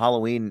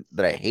Halloween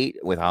that I hate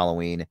with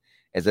Halloween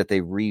is that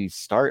they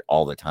restart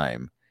all the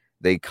time.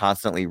 They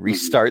constantly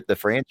restart the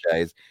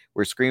franchise.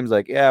 Where Scream's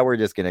like, yeah, we're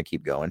just gonna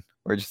keep going.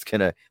 We're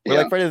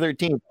like Friday the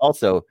 13th.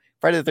 Also,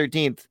 Friday the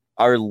 13th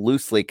are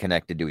loosely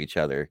connected to each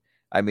other.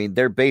 I mean,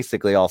 they're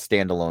basically all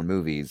standalone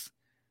movies.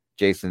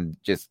 Jason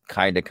just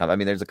kind of I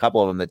mean, there's a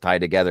couple of them that tie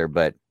together,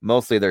 but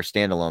mostly they're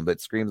standalone.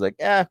 But Scream's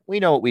like, we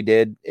know what we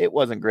did. It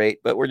wasn't great,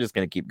 but we're just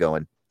gonna keep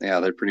going.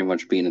 Yeah, they're pretty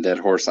much being a dead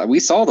horse. We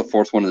saw the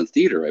fourth one in the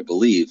theater, I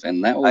believe,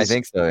 and that was... I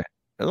think so. It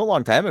was a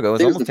long time ago. It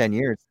was almost 10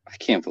 years. I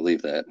can't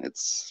believe that.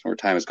 It's where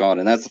time has gone.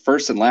 And that's the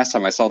first and last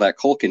time I saw that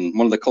Culkin,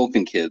 one of the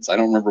Culkin kids. I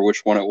don't remember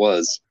which one it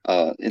was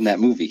in that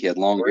movie. He had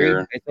long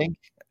hair. I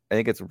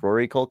think it's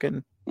Rory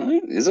Culkin.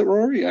 Is it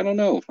Rory? I don't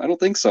know. I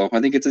don't think so.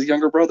 I think it's his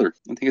younger brother.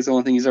 I think it's the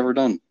only thing he's ever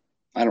done.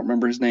 I don't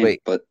remember his name.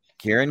 But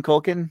Kieran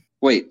Culkin?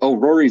 Wait,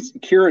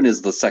 Kieran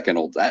is the second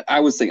old.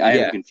 I was thinking, I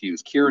am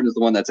confused. Kieran is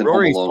the one that's in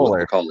Rory's Home Alone with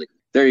Macaulay.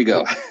 There you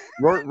go.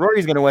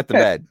 Rory's going to wet the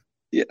bed.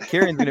 Yeah.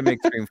 Kieran's going to make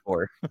Scream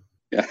 4.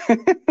 Yeah.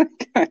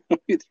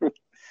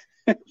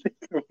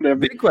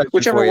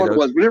 Whichever one it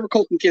was, whatever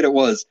Colton kid it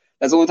was,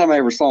 that's the only time I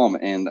ever saw him,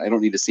 and I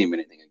don't need to see him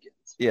anything again.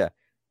 Yeah.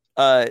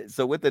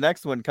 So with the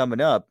next one coming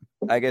up,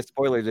 I guess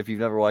spoilers if you've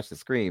never watched the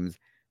Screams,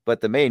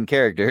 but the main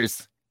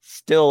characters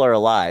still are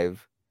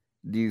alive.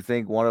 Do you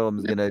think one of them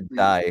is going to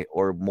die,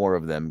 or more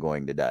of them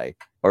going to die?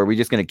 Or are we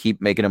just going to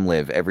keep making them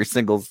live every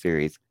single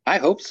series? I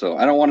hope so.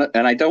 I don't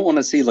want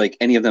to see like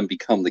any of them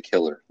become the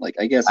killer. Like,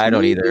 I guess I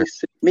don't either.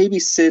 Maybe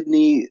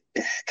Sydney,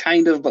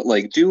 kind of, but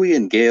like Dewey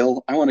and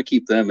Gale, I want to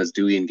keep them as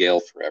Dewey and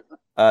Gale forever.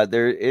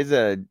 There is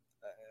a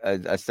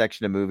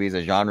section of movies,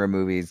 a genre of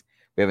movies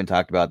we haven't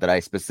talked about that I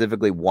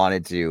specifically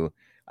wanted to.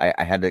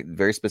 I had a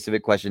very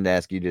specific question to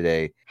ask you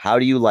today. How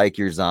do you like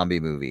your zombie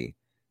movie?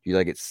 Do you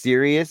like it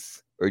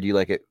serious or do you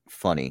like it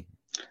funny?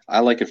 I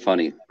like it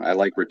funny. I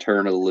like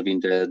Return of the Living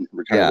Dead,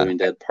 of the Living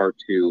Dead Part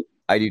 2.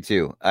 I do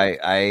too.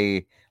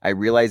 I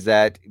realize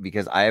that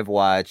because I have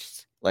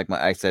watched, like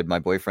I said, My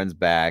Boyfriend's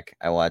Back.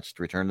 I watched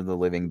Return of the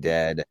Living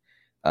Dead.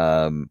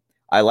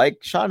 I like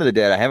Shaun of the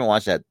Dead. I haven't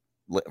watched that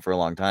for a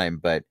long time,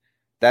 but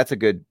that's a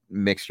good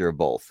mixture of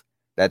both.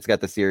 That's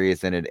got the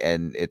serious in it,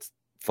 and it's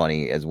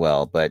funny as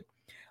well. But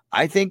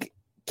I think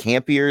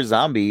campier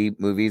zombie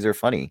movies are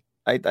funny.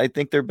 I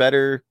think they're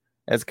better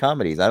as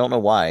comedies. I don't know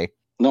why.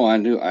 No,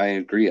 I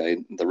agree.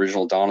 The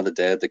original Dawn of the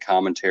Dead, the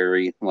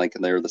commentary, like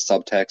there, the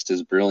subtext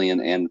is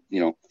brilliant, and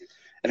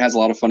it has a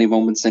lot of funny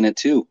moments in it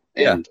too.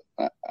 And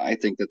I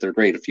think that they're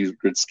great. A few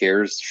good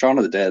scares. Shaun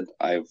of the Dead,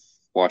 I've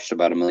watched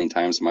about 1 million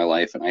times in my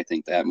life, and I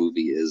think that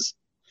movie is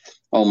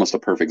almost a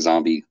perfect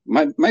zombie.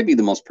 Might be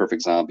the most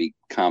perfect zombie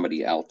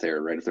comedy out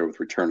there, right? If they're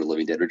with Return to the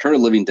Living Dead. Return to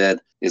the Living Dead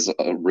is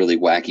a really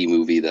wacky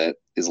movie that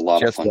is a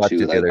lot of fun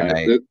too.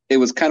 It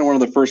was kind of one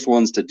of the first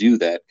ones to do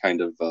that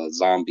kind of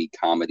zombie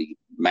comedy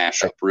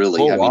mashup.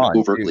 Really, I mean,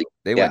 overtly,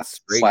 they went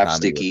straight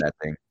slapsticky. That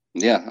thing.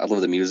 Yeah, I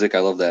love the music. I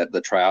love that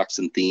the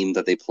trioxin theme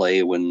that they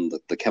play when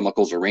the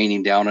chemicals are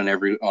raining down on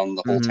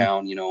the whole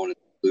town. You know, and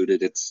it's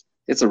included.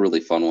 It's a really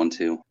fun one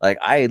too. Like,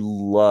 I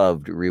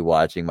loved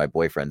rewatching My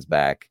Boyfriend's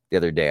Back the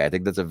other day. I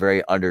think that's a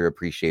very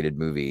underappreciated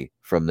movie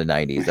from the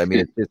 90s. I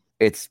mean,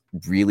 it's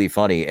really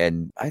funny,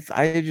 and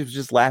I was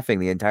just laughing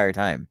the entire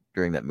time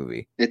during that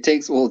movie.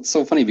 It's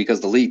so funny because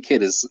the lead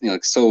kid is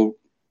so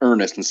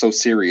earnest and so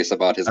serious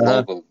about his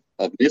love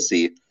of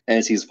Missy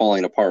as he's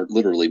falling apart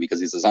literally because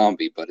he's a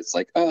zombie. But it's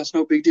like, oh, it's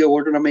no big deal.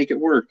 We're gonna make it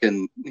work,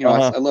 and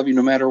I love you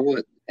no matter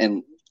what.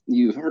 And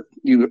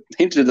you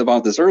hinted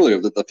about this earlier,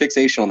 the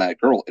fixation on that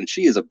girl, and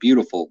she is a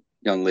beautiful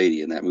young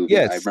lady in that movie.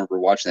 Yes. I remember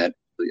watching that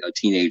a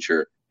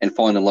teenager and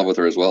falling in love with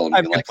her as well. And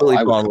I've completely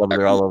fallen in love with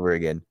her all over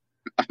again.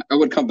 I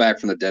would come back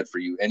from the dead for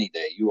you any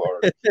day. You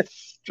are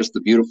just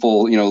the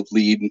beautiful,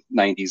 lead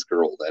 90s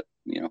girl that,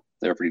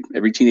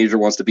 every teenager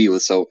wants to be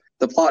with. So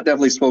the plot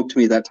definitely spoke to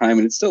me that time,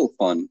 and it's still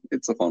fun.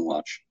 It's a fun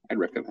watch. I'd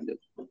recommend it.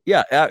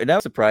 Yeah, and I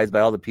was surprised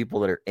by all the people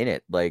that are in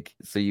it. Like,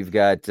 so you've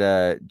got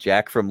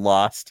Jack from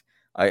Lost.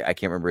 I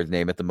can't remember his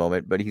name at the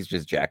moment, but he's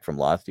just Jack from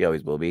Lost. He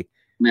always will be.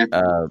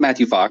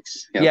 Matthew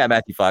Fox. Yeah,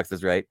 Matthew Fox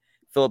is right.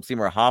 Philip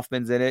Seymour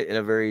Hoffman's in it in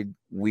a very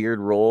weird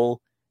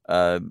role.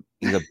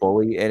 He's a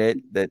bully in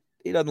it that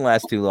he doesn't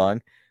last too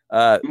long.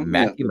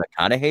 Matthew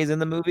McConaughey's in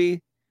the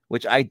movie,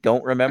 which I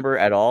don't remember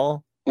at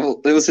all.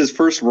 Well, it was his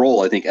first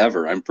role, I think,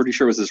 ever. I'm pretty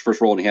sure it was his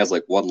first role, and he has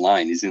like one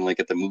line. He's in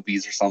like at the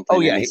movies or something. Oh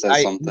yeah, he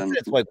says something.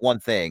 It's like one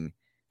thing.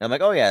 And I'm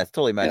like, oh yeah, it's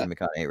totally Matthew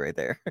McConaughey right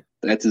there.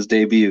 That's his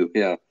debut.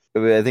 Yeah.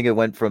 I think it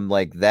went from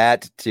like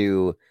that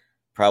to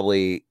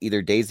probably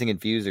either Dazed and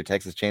Confused or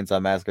Texas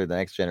Chainsaw Massacre: The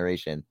Next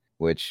Generation,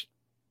 which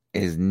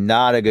is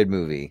not a good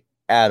movie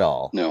at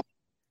all. No,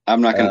 I'm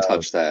not going to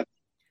touch that.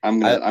 I'm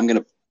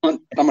gonna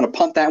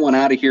punt that one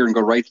out of here and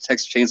go right to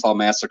Texas Chainsaw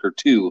Massacre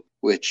 2,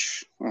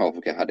 which, oh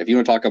god, if you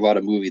want to talk about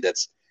a movie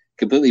that's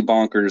completely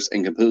bonkers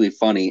and completely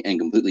funny and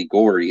completely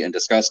gory and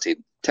disgusting,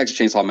 Texas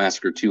Chainsaw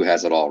Massacre 2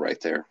 has it all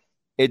right there.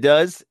 It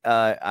does.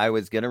 I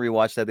was going to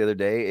rewatch that the other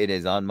day. It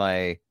is on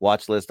my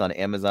watch list on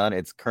Amazon.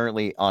 It's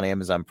currently on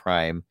Amazon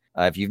Prime.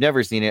 If you've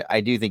never seen it,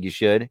 I do think you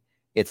should.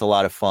 It's a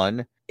lot of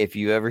fun. If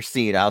you've ever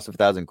seen House of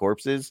 1,000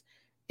 Corpses,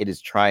 it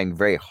is trying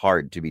very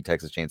hard to be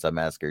Texas Chainsaw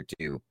Massacre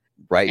 2,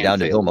 right down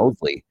to Bill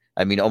Moseley.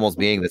 I mean, almost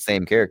being the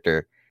same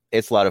character.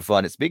 It's a lot of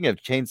fun. And speaking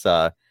of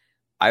Chainsaw,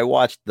 I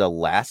watched the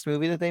last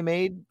movie that they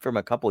made from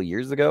a couple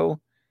years ago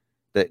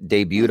that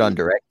debuted on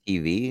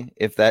DirecTV,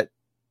 if that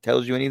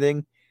tells you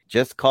anything.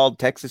 Just called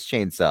Texas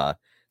Chainsaw,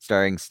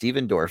 starring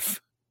Steven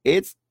Dorff.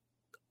 It's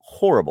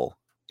horrible.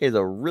 It's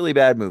a really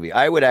bad movie.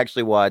 I would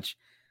actually watch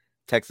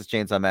Texas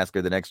Chainsaw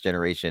Massacre: The Next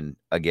Generation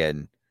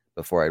again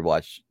before I'd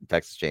watch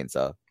Texas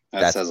Chainsaw.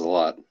 That says a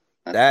lot.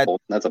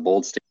 That's a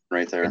bold statement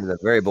right there. It's a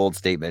very bold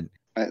statement.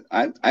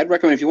 I'd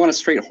recommend, if you want a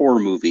straight horror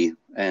movie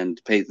and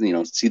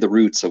see the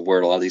roots of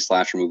where a lot of these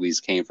slasher movies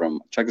came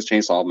from, Texas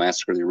Chainsaw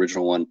Massacre, the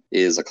original one,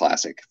 is a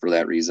classic for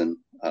that reason.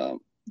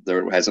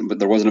 There wasn't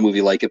a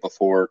movie like it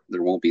before.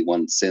 There won't be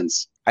one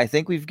since. I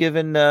think we've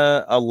given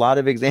a lot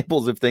of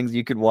examples of things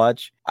you could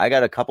watch. I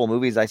got a couple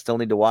movies I still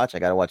need to watch. I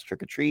got to watch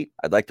Trick or Treat.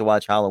 I'd like to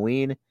watch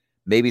Halloween.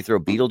 Maybe throw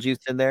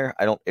Beetlejuice in there.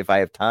 If I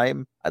have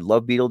time, I'd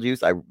love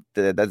Beetlejuice.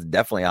 That's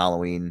definitely a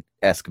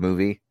Halloween-esque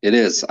movie. It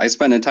is. I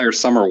spent an entire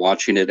summer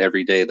watching it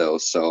every day, though.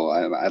 So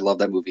I love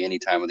that movie any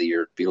time of the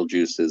year.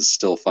 Beetlejuice is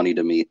still funny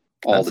to me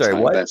all the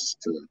time. What?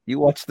 You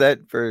watched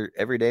that for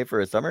every day for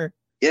a summer?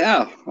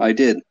 Yeah, I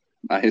did.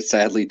 I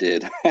sadly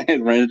did. I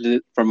had rented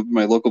it from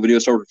my local video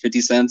store for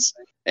 50 cents,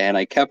 and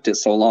I kept it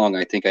so long,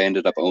 I think I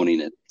ended up owning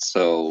it.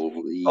 So,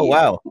 oh,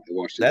 wow. I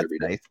watched it That's every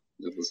day.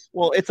 Nice.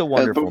 It's a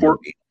wonderful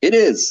movie. It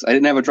is. I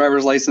didn't have a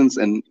driver's license,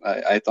 and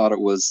I thought it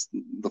was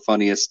the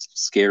funniest,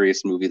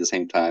 scariest movie at the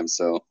same time.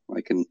 So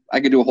I can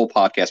do a whole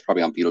podcast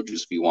probably on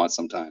Beetlejuice if you want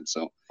sometime.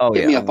 So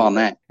hit me up on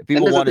that.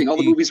 And there's all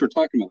the movies we're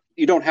talking about,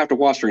 you don't have to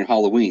watch during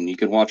Halloween. You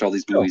can watch all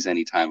these movies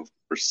anytime, of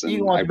course.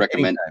 And I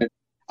recommend it.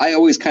 I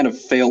always kind of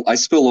I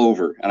spill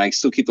over, and I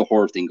still keep the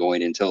horror thing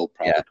going until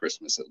probably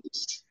Christmas at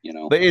least,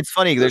 But it's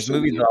funny, there's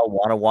movies that I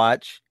want to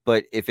watch,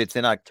 but if it's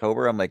in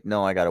October, I'm like,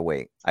 no, I gotta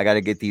wait. I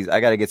gotta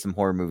get some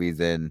horror movies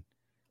in.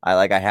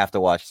 I have to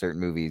watch certain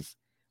movies,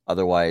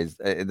 otherwise,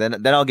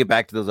 then I'll get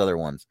back to those other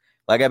ones.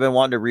 Like, I've been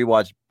wanting to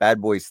rewatch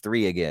Bad Boys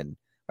 3 again.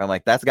 I'm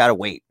like, that's gotta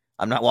wait.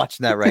 I'm not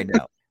watching that right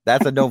now.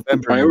 That's a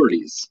November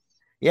priorities.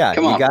 Yeah,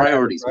 come on,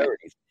 priorities.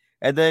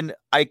 And then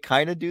I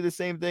kind of do the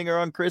same thing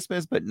around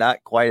Christmas, but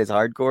not quite as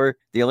hardcore.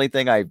 The only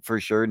thing I for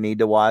sure need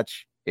to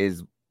watch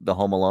is the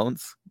Home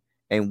Alones,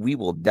 and we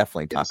will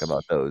definitely talk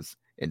about those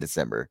in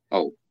December.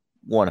 Oh,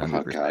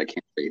 100%. God, I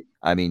can't wait.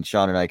 I mean,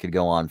 Sean and I could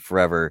go on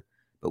forever,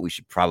 but we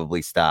should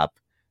probably stop.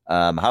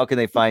 How can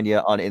they find you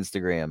on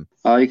Instagram?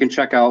 You can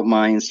check out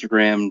my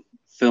Instagram.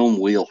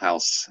 Film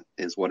Wheelhouse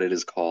is what it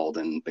is called,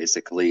 and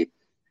basically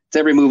it's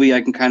every movie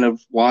I can kind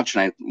of watch,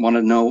 and I want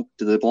to know,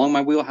 do they belong in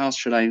my wheelhouse?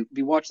 Should I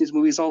be watching these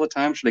movies all the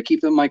time? Should I keep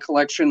them in my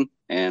collection?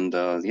 And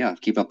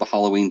keep up the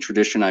Halloween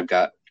tradition. I've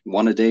got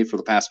one a day for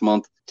the past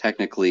month,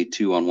 technically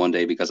 2 on one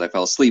day because I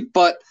fell asleep,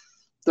 but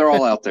they're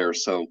all out there,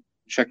 so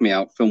check me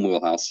out, Film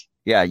Wheelhouse.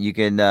 Yeah, you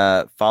can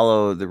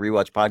follow the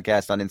Rewatch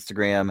Podcast on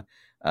Instagram,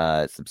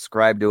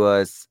 subscribe to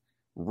us,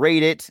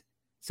 rate it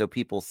so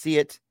people see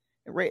it.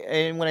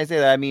 And when I say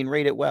that, I mean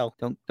rate it well.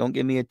 Don't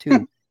give me a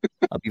 2.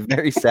 I'll be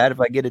very sad if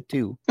I get a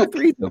 2.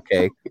 3's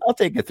okay. I'll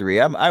take a 3.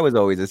 I was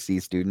always a C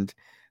student.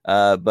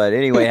 But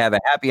anyway, have a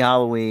happy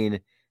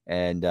Halloween,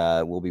 and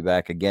we'll be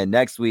back again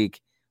next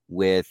week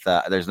with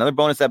there's another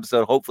bonus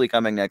episode hopefully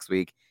coming next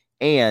week,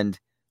 and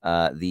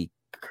the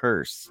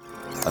Curse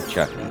of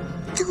Chucky.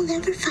 You'll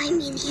never find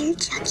me in here,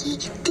 Chucky.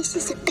 This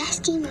is the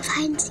best game of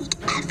hide and seek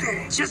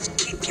ever. Just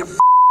keep your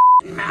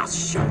mouth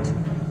shut.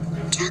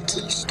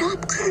 Chucky,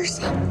 stop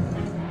cursing.